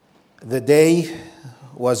The day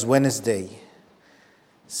was Wednesday,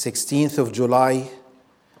 16th of July,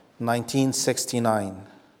 1969.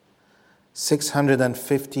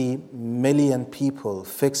 650 million people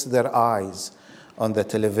fixed their eyes on the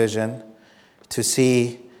television to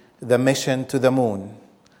see the mission to the moon,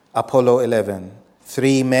 Apollo 11.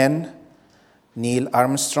 3 men, Neil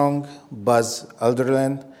Armstrong, Buzz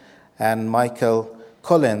Aldrin, and Michael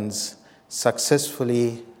Collins,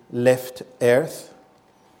 successfully left Earth.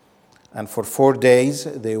 And for 4 days,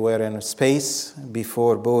 they were in space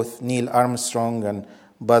before both Neil Armstrong and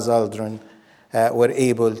Buzz Aldrin were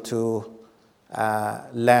able to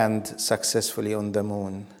land successfully on the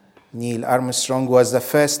moon. Neil Armstrong was the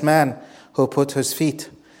first man who put his feet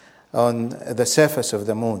on the surface of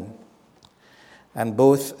the moon. And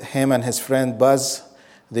both him and his friend Buzz,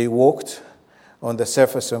 they walked on the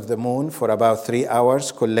surface of the moon for about 3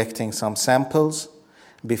 hours, collecting some samples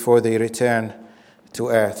before they returned to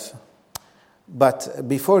Earth. But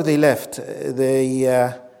before they left on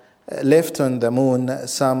the moon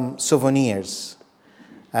some souvenirs.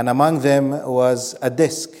 And among them was a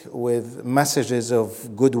disc with messages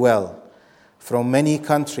of goodwill from many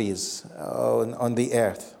countries on the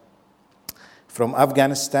earth, from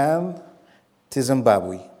Afghanistan to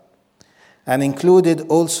Zimbabwe. And included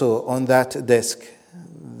also on that disc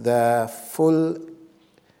the full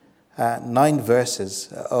 9 verses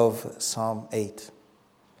of Psalm 8.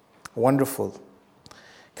 Wonderful.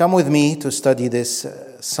 Come with me to study this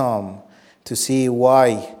psalm to see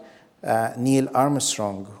why Neil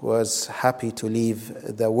Armstrong was happy to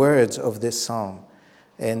leave the words of this psalm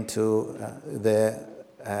into the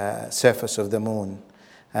surface of the moon.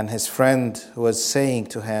 And his friend was saying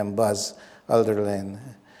to him, Buzz Aldrin,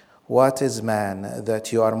 "What is man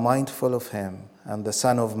that you are mindful of him, and the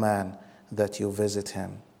Son of Man that you visit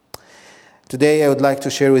him?" Today I would like to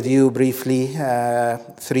share with you briefly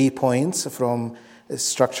 3 points from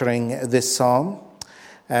structuring this psalm.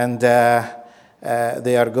 And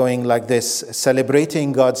they are going like this: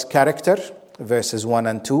 celebrating God's character, verses 1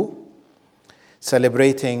 and 2.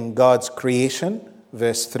 Celebrating God's creation,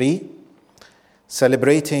 verse 3.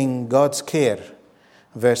 Celebrating God's care,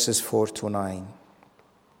 verses 4 to 9.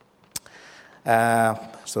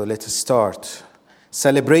 So let us start.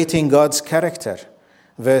 Celebrating God's character,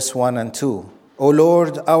 verse 1 and 2. O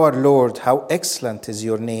Lord, our Lord, how excellent is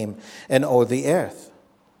your name in all the earth.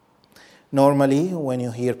 Normally, when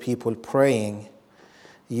you hear people praying,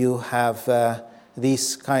 you have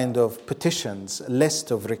these kind of petitions,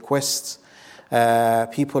 list of requests.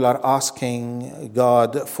 People are asking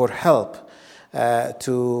God for help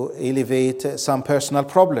to alleviate some personal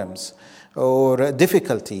problems or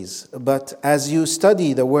difficulties. But as you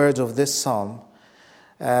study the words of this psalm,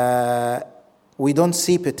 we don't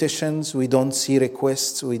see petitions, we don't see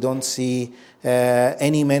requests, we don't see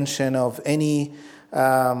any mention of any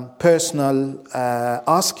personal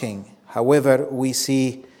asking. However, we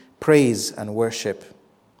see praise and worship.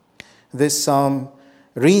 This psalm,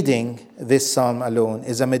 reading this psalm alone,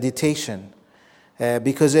 is a meditation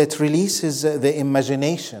because it releases the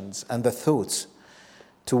imaginations and the thoughts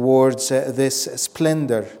towards this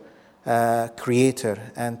splendor creator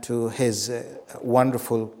and to his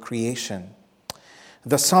wonderful creation.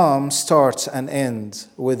 The psalm starts and ends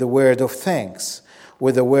with a word of thanks,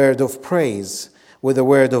 with a word of praise, with a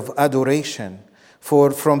word of adoration. For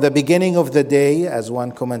from the beginning of the day, as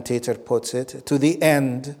one commentator puts it, to the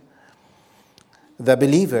end, the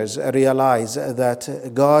believers realize that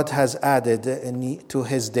God has added to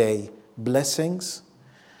his day blessings,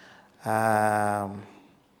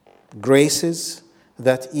 graces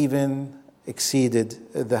that even exceeded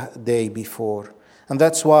the day before. And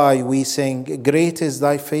that's why we sing, "Great is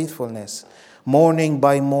thy faithfulness, morning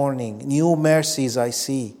by morning, new mercies I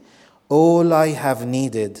see. All I have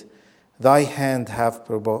needed, thy hand hath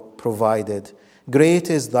provided. Great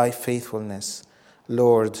is thy faithfulness,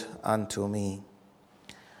 Lord, unto me."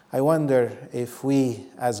 I wonder if we,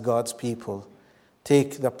 as God's people,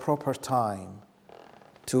 take the proper time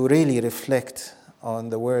to really reflect on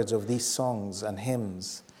the words of these songs and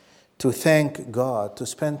hymns, to thank God, to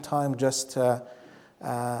spend time just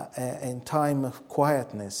in time of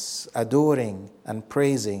quietness, adoring and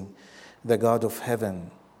praising the God of heaven.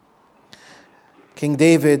 King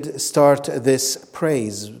David started this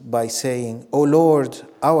praise by saying, "O Lord,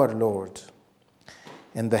 our Lord."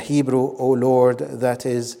 In the Hebrew, "O Lord," that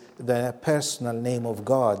is the personal name of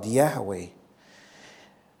God, Yahweh.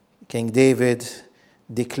 King David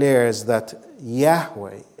declares that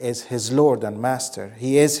Yahweh is his Lord and Master.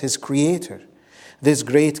 He is his creator. This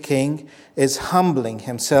great king is humbling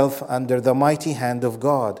himself under the mighty hand of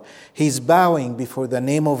God. He's bowing before the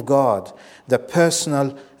name of God, the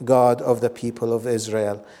personal God of the people of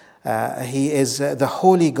Israel. He is the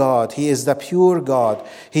holy God. He is the pure God.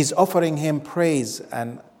 He's offering him praise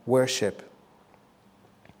and worship.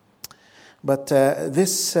 But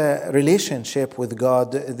this relationship with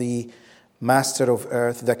God, the Master of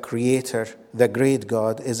earth, the Creator, the great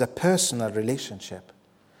God, is a personal relationship.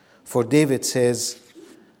 For David says,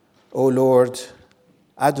 O Lord,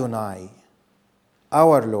 Adonai,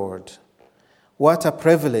 our Lord. What a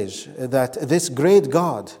privilege that this great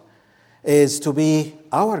God is to be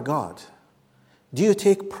our God. Do you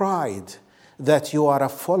take pride that you are a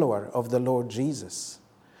follower of the Lord Jesus?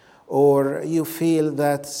 Or you feel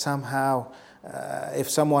that somehow, if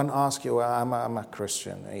someone asks you, well, I'm a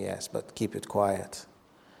Christian, yes, but keep it quiet.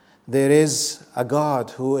 There is a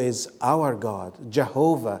God who is our God,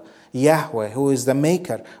 Jehovah, Yahweh, who is the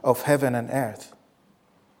maker of heaven and earth.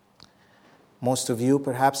 Most of you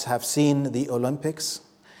perhaps have seen the Olympics,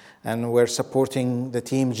 and we're supporting the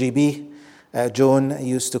team GB. Joan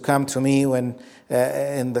used to come to me when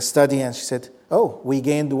in the study, and she said, oh, we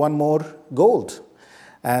gained one more gold.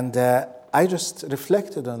 And I just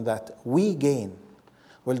reflected on that. We gain.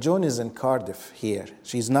 Well, Joan is in Cardiff here.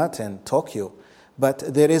 She's not in Tokyo.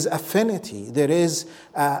 But there is affinity. There is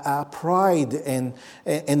a pride in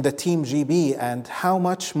the Team GB, and how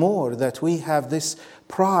much more that we have this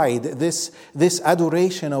pride, this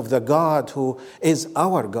adoration of the God who is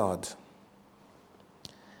our God.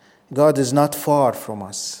 God is not far from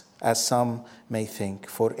us, as some may think,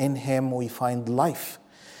 for in him we find life.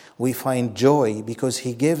 We find joy because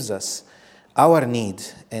he gives us our need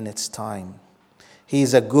in its time. He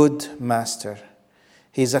is a good master.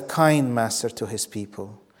 He is a kind master to his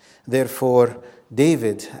people. Therefore,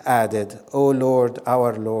 David added, O Lord,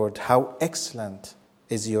 our Lord, how excellent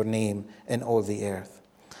is your name in all the earth.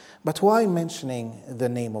 But why mentioning the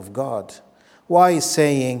name of God? Why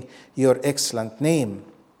saying your excellent name?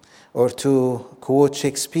 Or to quote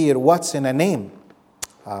Shakespeare, what's in a name?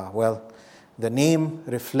 Well, the name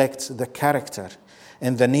reflects the character.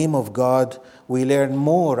 In the name of God, we learn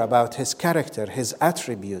more about his character, his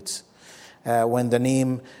attributes. When the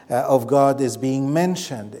name of God is being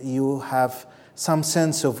mentioned, you have some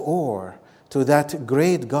sense of awe to that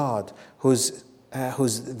great God who's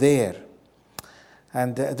there.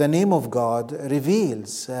 And the name of God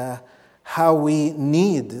reveals how we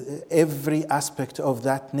need every aspect of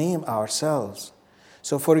that name ourselves.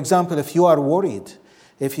 So, for example, if you are worried,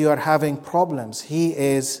 if you are having problems, He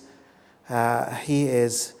is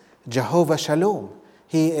Jehovah Shalom.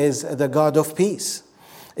 He is the God of peace.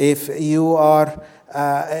 If you are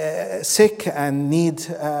sick and need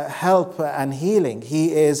help and healing,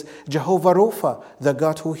 He is Jehovah Rapha, the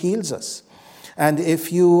God who heals us. And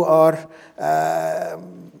if you are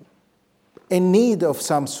in need of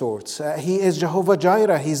some sort, He is Jehovah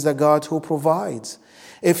Jireh. He's the God who provides.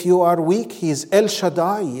 If you are weak, He is El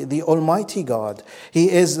Shaddai, the Almighty God. He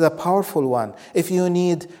is the powerful one. If you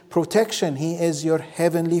need protection, He is your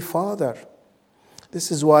heavenly Father.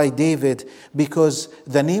 This is why David, because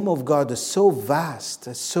the name of God is so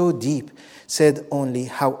vast, so deep, said only,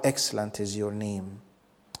 how excellent is your name.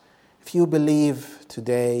 If you believe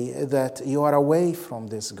today that you are away from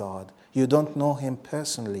this God, you don't know Him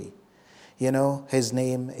personally, you know, His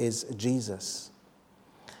name is Jesus.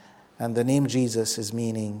 And the name Jesus is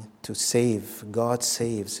meaning to save. God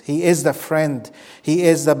saves. He is the friend. He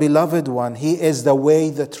is the beloved one. He is the way,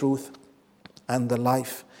 the truth, and the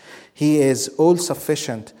life. He is all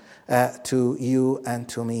sufficient to you and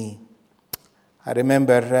to me. I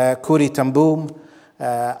remember Corrie ten Boom,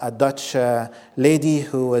 a Dutch lady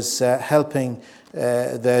who was helping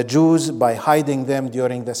the Jews by hiding them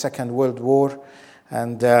during the Second World War.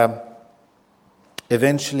 And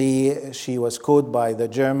eventually she was caught by the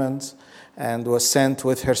Germans and was sent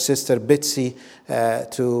with her sister Betsy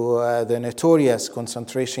to the notorious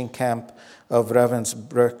concentration camp of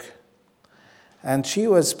Ravensbrück. And she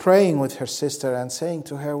was praying with her sister and saying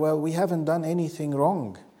to her, well, we haven't done anything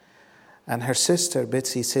wrong. And her sister,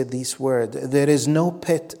 Betsy, said these words, there is no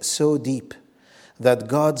pit so deep that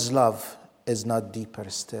God's love is not deeper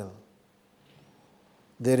still.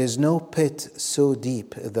 There is no pit so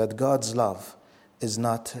deep that God's love is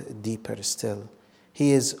not deeper still.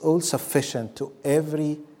 He is all sufficient to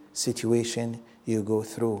every situation you go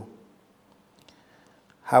through.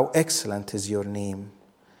 How excellent is your name.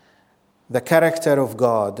 The character of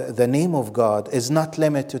God, the name of God, is not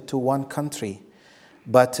limited to one country,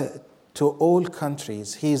 but to all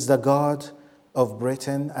countries. He is the God of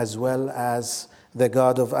Britain as well as the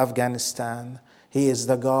God of Afghanistan, He is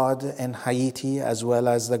the God in Haiti as well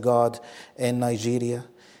as the God in Nigeria.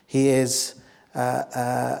 He is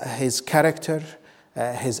his character,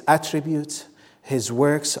 his attributes, his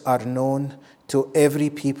works are known to every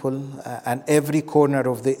people, and every corner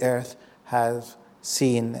of the earth have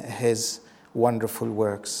seen his wonderful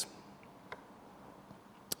works.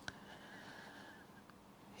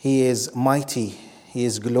 He is mighty, he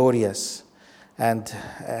is glorious, and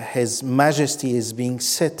his majesty is being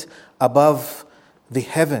set above the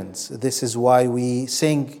heavens. This is why we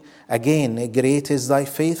sing again, great is thy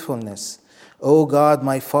faithfulness. O God,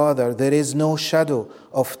 my Father, there is no shadow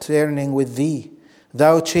of turning with thee.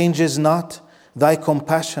 Thou changes not, thy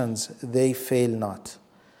compassions, they fail not.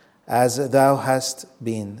 As thou hast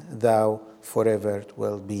been, thou forever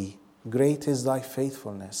will be. Great is thy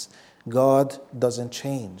faithfulness. God doesn't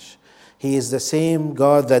change. He is the same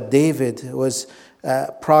God that David was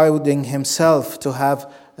priding himself to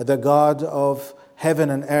have. The God of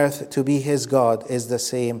heaven and earth to be his God is the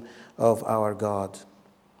same of our God.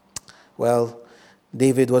 Well,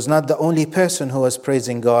 David was not the only person who was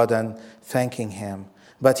praising God and thanking him,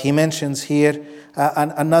 but he mentions here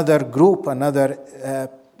another group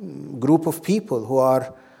of people who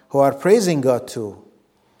are praising God too.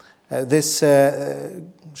 This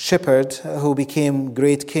shepherd who became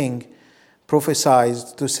great king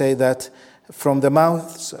prophesied to say that from the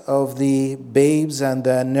mouths of the babes and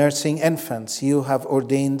the nursing infants you have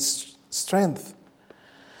ordained strength.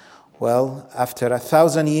 Well, after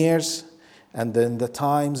 1,000 years and in the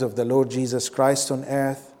times of the Lord Jesus Christ on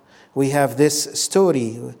earth, we have this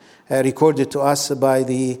story recorded to us by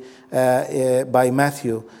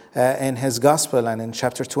Matthew in his gospel, and in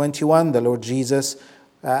chapter 21, the Lord Jesus,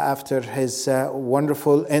 after his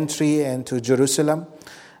wonderful entry into Jerusalem,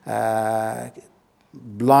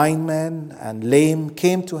 blind men and lame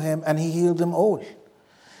came to him and he healed them all.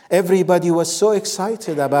 Everybody was so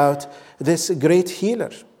excited about this great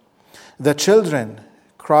healer. The children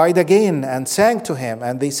cried again and sang to him,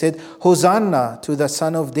 and they said, Hosanna to the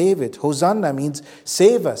Son of David. Hosanna means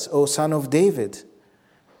save us, O Son of David.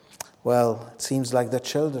 Well, it seems like the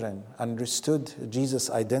children understood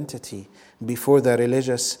Jesus' identity before the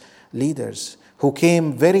religious leaders, who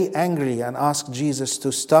came very angry and asked Jesus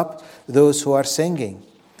to stop those who are singing.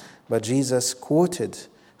 But Jesus quoted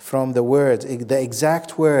from the word, the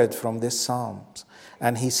exact word from this psalm,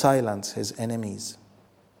 and he silenced his enemies.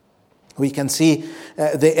 We can see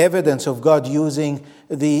the evidence of God using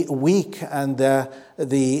the weak and the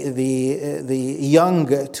young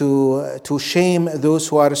to shame those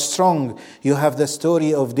who are strong. You have the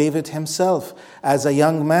story of David himself as a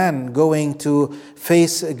young man going to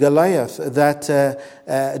face Goliath,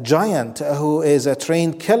 that giant who is a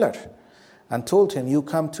trained killer, and told him, you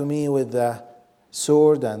come to me with the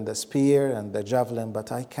sword and the spear and the javelin,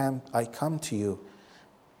 but I come to you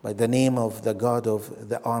by the name of the God of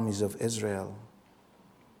the armies of Israel.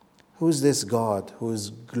 Who's this God who is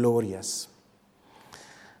glorious?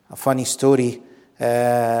 A funny story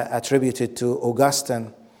attributed to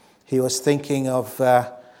Augustine. He was thinking of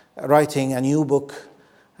writing a new book,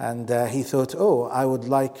 and he thought, I would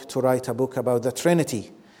like to write a book about the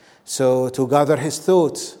Trinity. So to gather his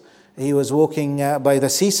thoughts, he was walking by the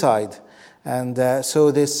seaside, and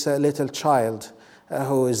saw this little child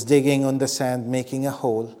who is digging on the sand, making a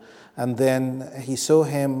hole. And then he saw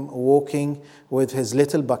him walking with his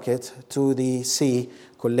little bucket to the sea,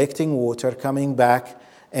 collecting water, coming back,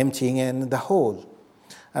 emptying in the hole.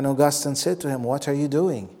 And Augustine said to him, what are you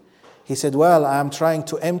doing? He said, well, I'm trying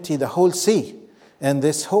to empty the whole sea in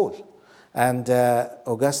this hole. And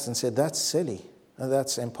Augustine said, that's silly.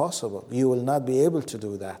 That's impossible. You will not be able to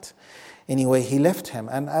do that. Anyway, he left him.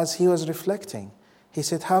 And as he was reflecting, he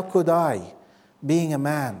said, how could I, being a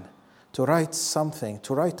man, to write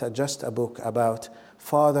just a book about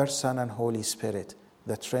Father, Son, and Holy Spirit,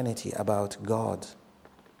 the Trinity, about God?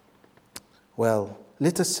 Well,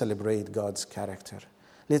 let us celebrate God's character.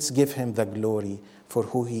 Let's give him the glory for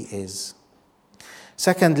who he is.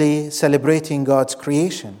 Secondly, celebrating God's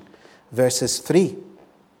creation. Verses 3.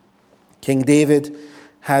 King David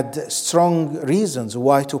had strong reasons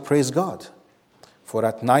why to praise God. For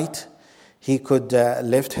at night, he could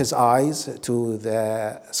lift his eyes to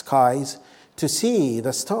the skies to see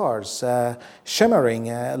the stars shimmering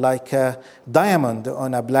like a diamond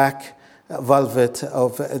on a black velvet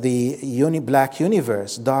of the black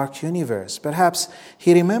universe, dark universe. Perhaps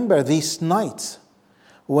he remembered these nights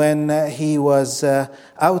when he was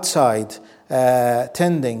outside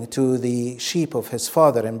tending to the sheep of his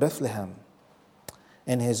father in Bethlehem.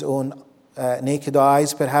 In his own naked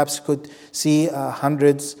eyes, perhaps could see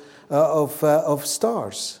hundreds of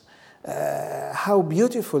stars. how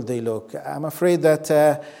beautiful they look. I'm afraid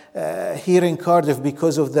that here in Cardiff,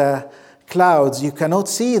 because of the clouds, you cannot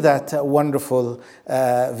see that wonderful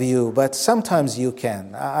view, but sometimes you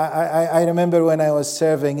can. I remember when I was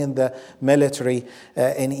serving in the military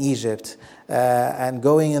in Egypt and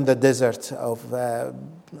going in the desert of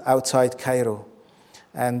outside Cairo,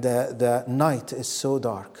 and the night is so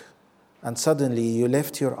dark, and suddenly you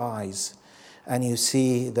lift your eyes and you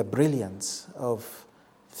see the brilliance of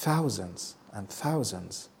thousands and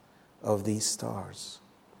thousands of these stars.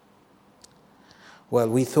 Well,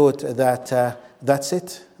 we thought that that's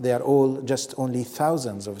it. They are all just only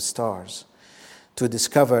thousands of stars, to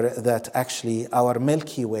discover that actually our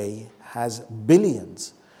Milky Way has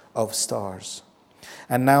billions of stars.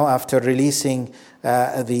 And now, after releasing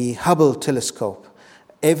the Hubble telescope,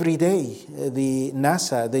 every day the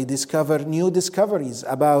NASA, they discover new discoveries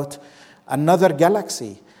about another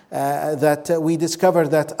galaxy. That we discover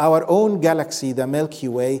that our own galaxy, the Milky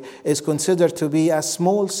Way, is considered to be a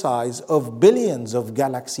small size of billions of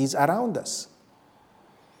galaxies around us.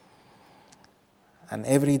 And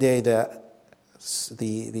every day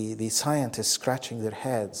the scientists scratching their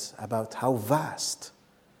heads about how vast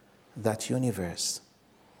that universe.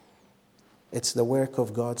 It's the work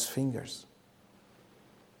of God's fingers.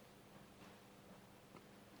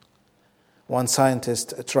 One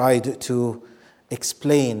scientist tried to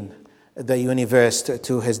explain the universe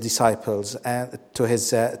to his disciples and to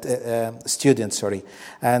his students,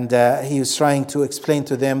 and he was trying to explain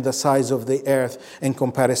to them the size of the earth in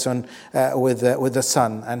comparison with the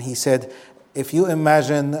sun. And he said, if you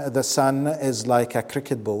imagine the sun is like a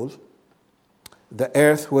cricket ball, the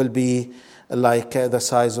earth will be like the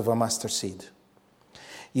size of a mustard seed.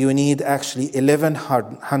 You need actually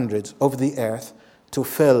 1,100 of the earth to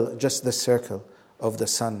fill just the circle of the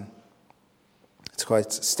sun. It's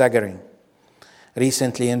quite staggering.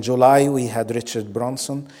 Recently in July, we had Richard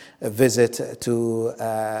Branson visit to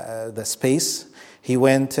the space. He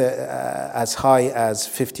went as high as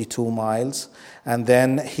 52 miles, and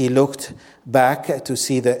then he looked back to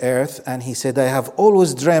see the Earth, and he said, I have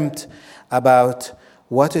always dreamt about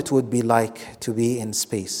what it would be like to be in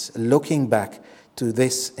space, looking back to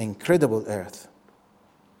this incredible Earth.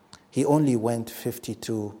 He only went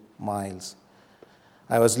 52 miles.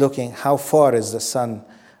 I was looking, how far is the sun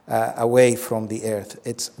away from the earth?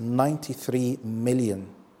 It's 93 million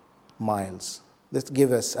miles. Let's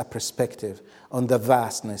give us a perspective on the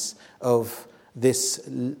vastness of this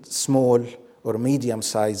small or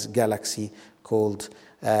medium-sized galaxy called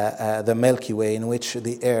the Milky Way, in which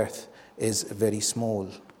the earth is very small.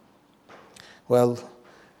 Well,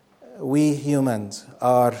 we humans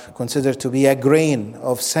are considered to be a grain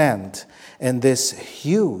of sand in this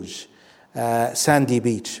huge sandy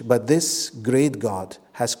beach, but this great God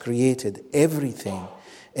has created everything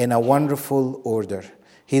in a wonderful order.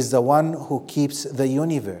 He's the one who keeps the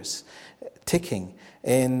universe ticking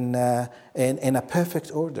in a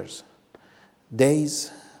perfect order.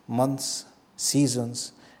 Days, months,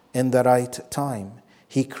 seasons, in the right time.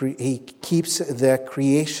 He keeps the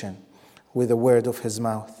creation with the word of his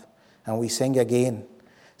mouth. And we sing again,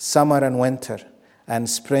 summer and winter, and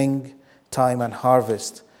spring, time and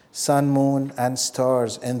harvest, sun, moon, and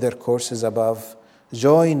stars in their courses above,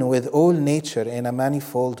 join with all nature in a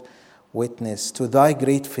manifold witness to thy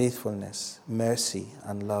great faithfulness, mercy,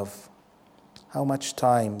 and love. How much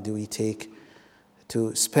time do we take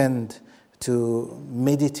to spend, to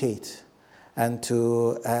meditate, and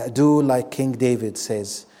to do like King David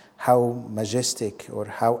says, how majestic or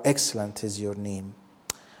how excellent is your name.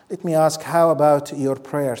 Let me ask, how about your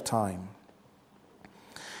prayer time?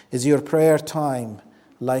 Is your prayer time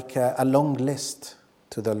like a long list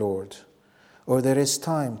to the Lord? Or there is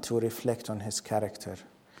time to reflect on his character.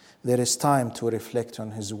 There is time to reflect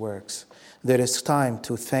on his works. There is time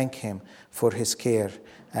to thank him for his care,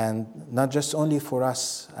 and not just only for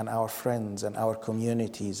us and our friends and our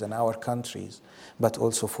communities and our countries, but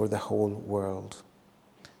also for the whole world.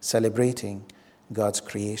 Celebrating God's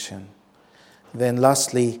creation. Then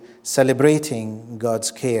lastly, celebrating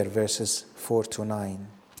God's care, verses 4-9.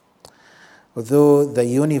 Although the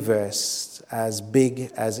universe, as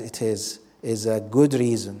big as it is a good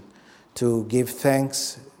reason to give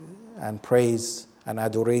thanks and praise and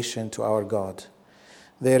adoration to our God,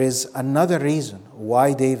 there is another reason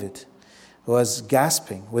why David was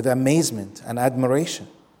gasping with amazement and admiration.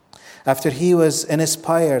 After he was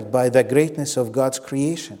inspired by the greatness of God's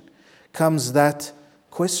creation, comes that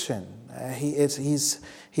question.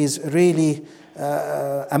 He's really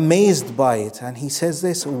amazed by it, and he says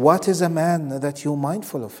this, what is a man that you're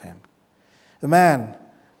mindful of him? A man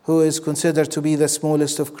who is considered to be the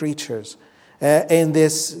smallest of creatures, in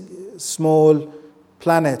this small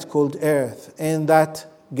planet called Earth, in that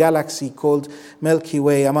galaxy called Milky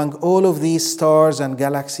Way, among all of these stars and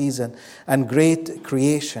galaxies and great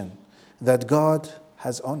creation that God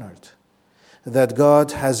has honored, that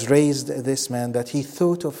God has raised this man, that he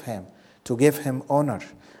thought of him to give him honor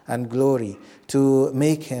and glory, to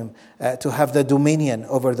make him, to have the dominion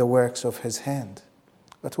over the works of his hand.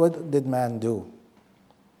 But what did man do?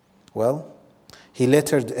 Well, he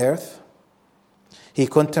littered earth, he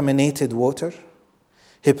contaminated water,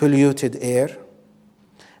 he polluted air,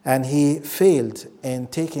 and he failed in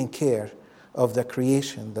taking care of the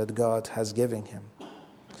creation that God has given him.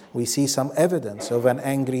 We see some evidence of an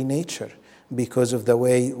angry nature because of the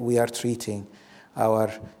way we are treating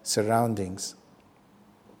our surroundings.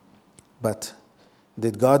 But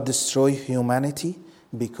did God destroy humanity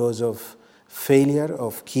because of failure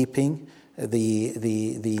of keeping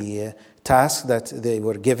the task that they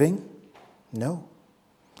were giving? No.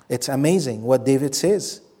 It's amazing what David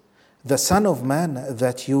says. The Son of Man,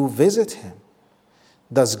 that you visit him.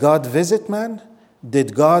 Does God visit man?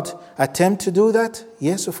 Did God attempt to do that?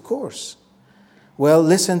 Yes, of course. Well,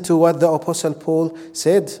 listen to what the Apostle Paul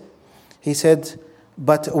said. He said,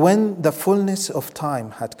 "But when the fullness of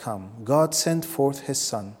time had come, God sent forth his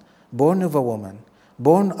Son, born of a woman,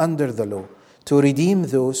 born under the law, to redeem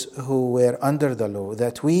those who were under the law,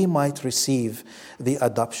 that we might receive the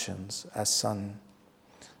adoptions as sons."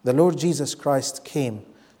 The Lord Jesus Christ came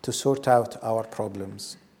to sort out our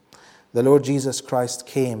problems. The Lord Jesus Christ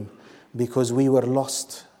came because we were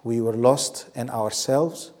lost. We were lost in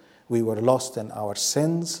ourselves. We were lost in our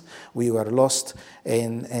sins. We were lost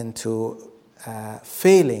into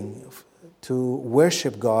failing to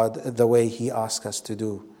worship God the way he asked us to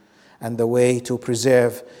do and the way to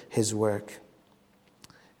preserve his work.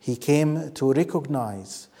 He came to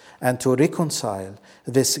recognize and to reconcile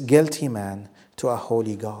this guilty man to a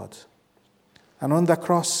holy God. And on the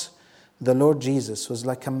cross, the Lord Jesus was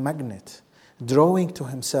like a magnet, drawing to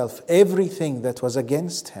himself everything that was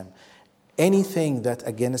against him, anything that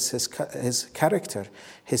against his character,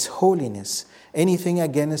 his holiness, anything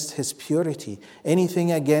against his purity,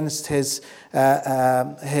 anything against his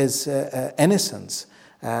innocence.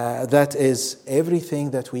 That is everything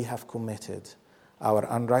that we have committed, our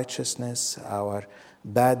unrighteousness, our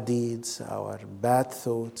bad deeds, our bad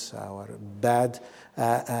thoughts, our bad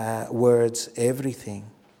words, everything.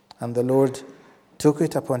 And the Lord took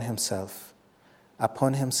it upon himself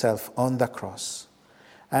on the cross.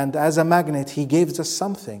 And as a magnet, he gave us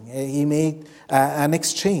something. He made an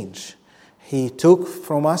exchange. He took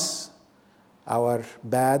from us our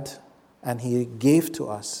bad, and he gave to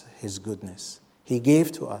us his goodness. He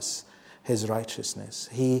gave to us his righteousness.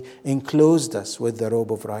 He enclosed us with the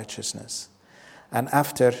robe of righteousness. And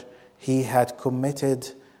after he had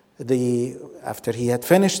finished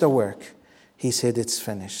the work, he said, "It's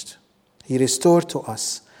finished." He restored to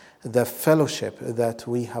us the fellowship that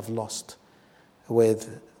we have lost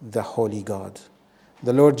with the Holy God.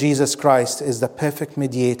 The Lord Jesus Christ is the perfect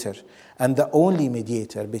mediator and the only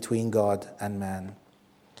mediator between God and man.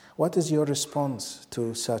 What is your response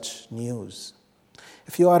to such news?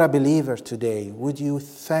 If you are a believer today, would you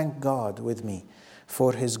thank God with me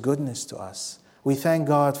for his goodness to us? We thank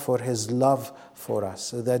God for his love for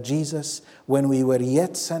us, that Jesus, when we were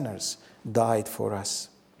yet sinners, died for us.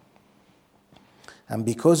 And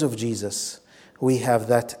because of Jesus, we have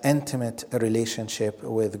that intimate relationship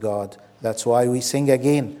with God. That's why we sing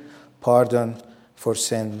again, "Pardon for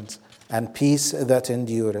sins and peace that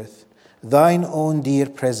endureth, thine own dear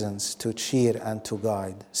presence to cheer and to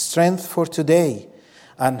guide, strength for today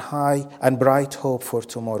and high and bright hope for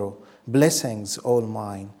tomorrow, blessings all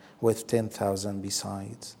mine with 10,000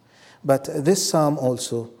 besides." But this psalm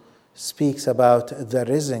also speaks about the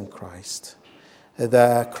risen Christ,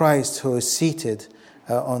 the Christ who is seated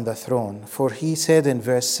on the throne. For he said in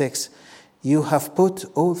verse 6, "You have put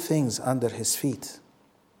all things under his feet."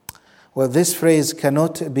 Well, this phrase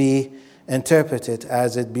cannot be interpreted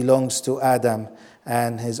as it belongs to Adam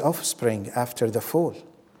and his offspring after the fall.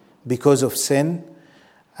 Because of sin,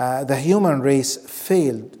 the human race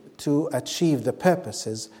failed to achieve the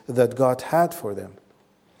purposes that God had for them.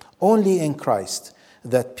 Only in Christ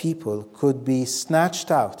that people could be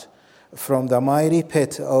snatched out from the miry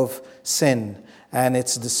pit of sin and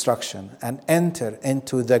its destruction and enter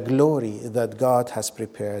into the glory that God has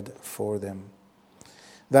prepared for them.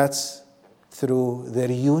 That's through the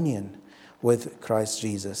reunion with Christ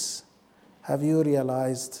Jesus. Have you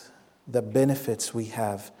realized the benefits we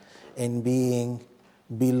have in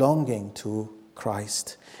belonging to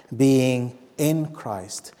Christ, being in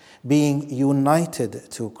Christ, being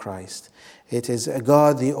united to Christ? It is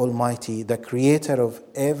God the Almighty, the creator of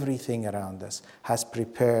everything around us, has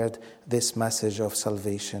prepared this message of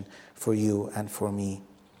salvation for you and for me.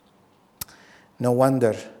 No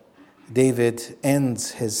wonder David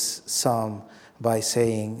ends his psalm by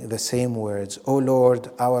saying the same words, O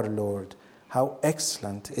Lord, our Lord, how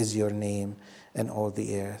excellent is your name in all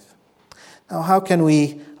the earth. Now, how can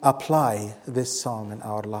we apply this psalm in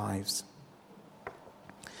our lives?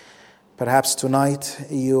 Perhaps tonight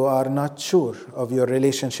you are not sure of your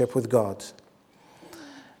relationship with God.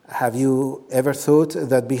 Have you ever thought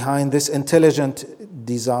that behind this intelligent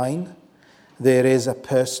design, there is a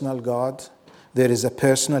personal God, there is a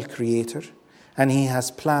personal creator, and he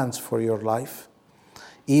has plans for your life,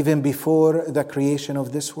 even before the creation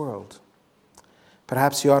of this world?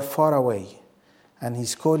 Perhaps you are far away, and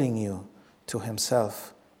he's calling you to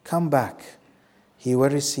himself. Come back. He will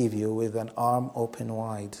receive you with an arm open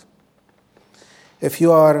wide. If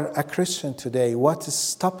you are a Christian today, what is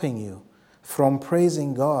stopping you from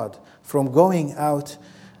praising God, from going out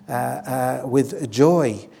with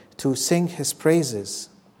joy to sing his praises?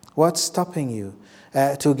 What's stopping you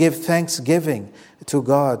to give thanksgiving to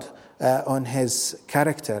God on his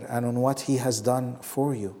character and on what he has done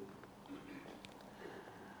for you?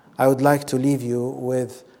 I would like to leave you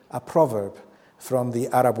with a proverb from the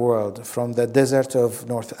Arab world, from the desert of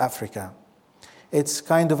North Africa. It's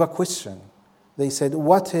kind of a question. They said,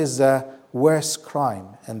 what is the worst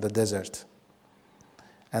crime in the desert?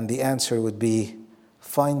 And the answer would be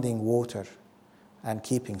finding water and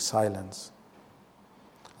keeping silence.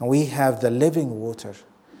 And we have the living water.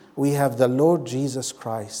 We have the Lord Jesus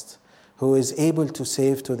Christ, who is able to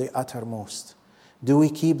save to the uttermost. Do we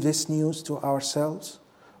keep this news to ourselves,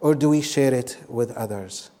 or do we share it with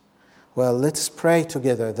others? Well, let's pray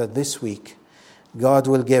together that this week God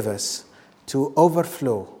will give us to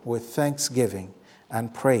overflow with thanksgiving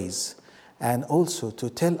and praise, and also to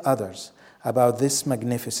tell others about this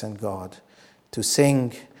magnificent God, to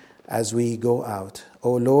sing as we go out,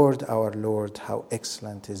 O Lord, our Lord, how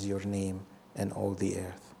excellent is your name in all the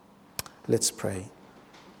earth. Let's pray.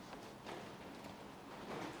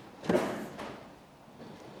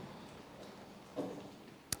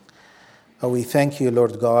 Oh, we thank you,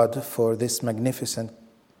 Lord God, for this magnificent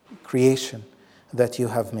creation that you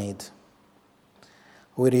have made.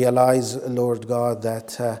 We realize, Lord God,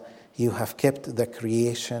 that you have kept the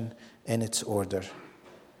creation in its order.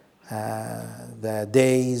 The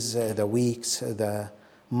days, the weeks, the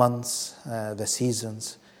months, the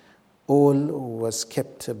seasons, all was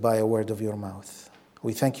kept by a word of your mouth.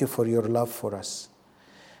 We thank you for your love for us.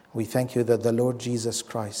 We thank you that the Lord Jesus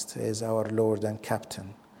Christ is our Lord and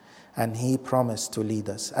Captain, and he promised to lead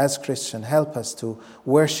us. As Christians, help us to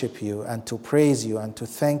worship you and to praise you and to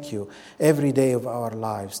thank you every day of our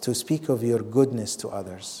lives, to speak of your goodness to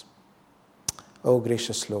others. Oh,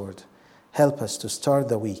 gracious Lord, help us to start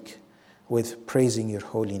the week with praising your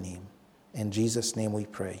holy name. In Jesus' name we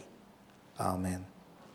pray. Amen.